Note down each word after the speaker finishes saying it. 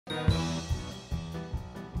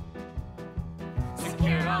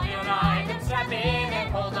secure on your ride, and strap in and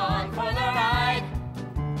hold on for the ride.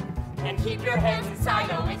 And keep your heads inside,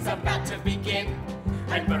 oh, it's about to begin.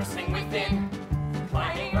 I'm bursting within,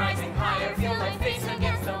 climbing, rising higher, feel my face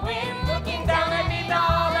against the wind. Looking down at it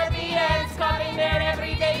all at the end, stopping their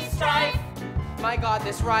everyday strife. My God,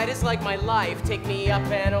 this ride is like my life. Take me up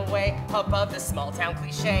and away, above the small town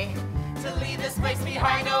cliche. To leave this place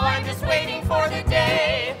behind, oh, I'm just waiting for the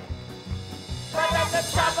day. But at the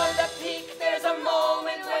top of the peak, there's a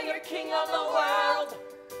moment when you're king of the world.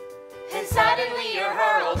 And suddenly you're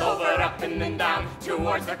hurled over, up and then down,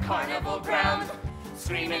 towards the carnival ground.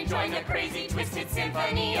 Scream and join the crazy, twisted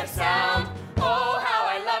symphony of sound. Oh, how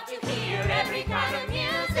I love to hear every kind of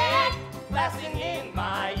music blasting in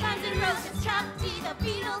my ears. Guns N' Roses, Chuck D, the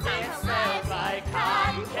Beatles, and It smells like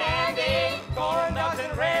cotton candy, corn dogs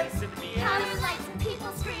and rancid beers. color lights and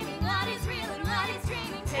people screaming, what is real and what is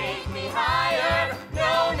dreaming. Take me higher,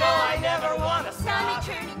 no, no, I never want to Stomach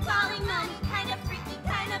stop. churning, falling money, kind of freaky,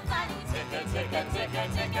 kind of funny. Ticka, ticka, ticka,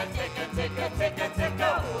 ticka, ticka, ticka, ticka,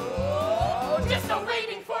 ticka. Oh, just a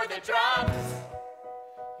waiting for the drums.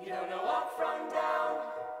 You don't know up from down,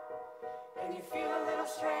 and you feel a little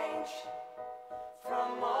strange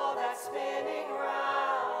from all that spinning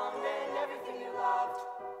round, and everything you loved,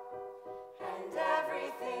 and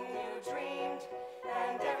everything you dreamed,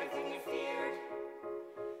 and everything you feared,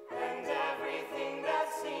 and everything that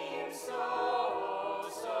seems so,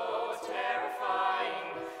 so terrifying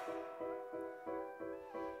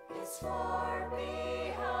is far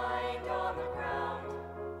behind on the ground.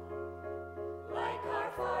 Like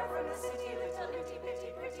our far from the city, little itty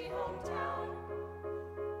bitty pretty hometown.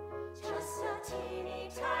 Just a teeny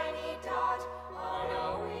tiny dot on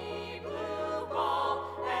a wee blue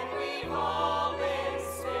ball, and we've all